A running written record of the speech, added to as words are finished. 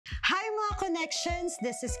Hi mga connections,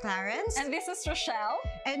 this is Clarence. And this is Rochelle.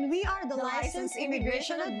 And we are the licensed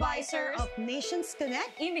immigration advisor advisors of Nations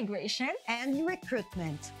Connect Immigration. and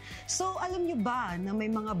Recruitment. So alam niyo ba na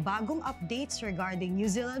may mga bagong updates regarding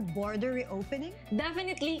New Zealand border reopening?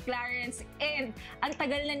 Definitely, Clarence. And ang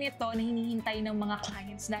tagal na nito na hinihintay ng mga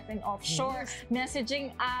clients natin offshore. Yes.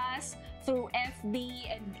 Messaging us through FB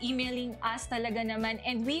and emailing us talaga naman.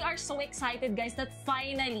 And we are so excited, guys, that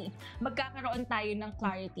finally magkakaroon tayo ng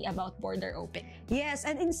clarity about border opening. Yes,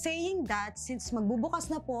 and in saying that, since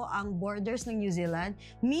magbubukas na po ang borders ng New Zealand,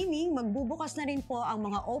 meaning magbubukas na rin po ang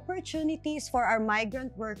mga opportunities for our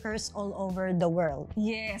migrant workers all over the world.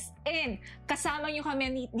 Yes, and kasama nyo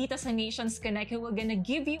kami dito sa Nations Connect who will gonna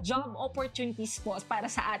give you job opportunities po para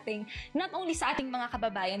sa ating, not only sa ating mga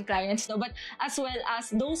kababayan clients, no, but as well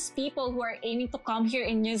as those people who are aiming to come here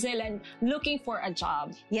in New Zealand looking for a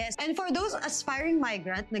job. Yes, and for those aspiring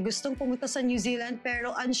migrant na gustong pumunta sa New Zealand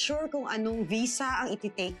pero unsure kung anong visa ang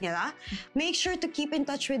ititake nila, make sure to keep in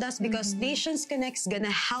touch with us because Nations Connect's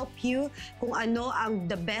gonna help you kung ano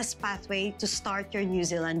ang the best pathway to start your New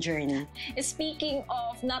Zealand journey. Speaking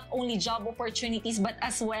of not only job opportunities but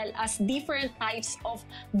as well as different types of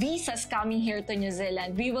visas coming here to New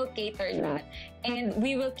Zealand, we will cater that. And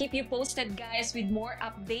we will keep you posted, guys, with more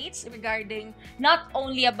updates regarding not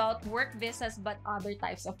only about work visas but other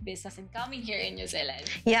types of visas and coming here in New Zealand.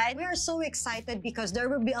 Yeah, and we are so excited because there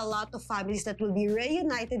will be a lot of families that will be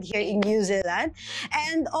reunited here in New Zealand.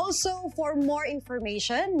 And also, for more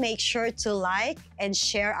information, make sure to like and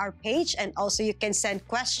share our page. And also, you can send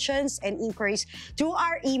questions and inquiries to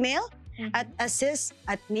our email at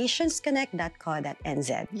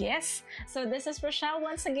assist@nationsconnect.co.nz. Yes. So this is Rochelle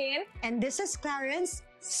once again. And this is Clarence,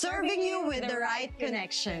 serving you with the right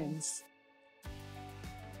connections.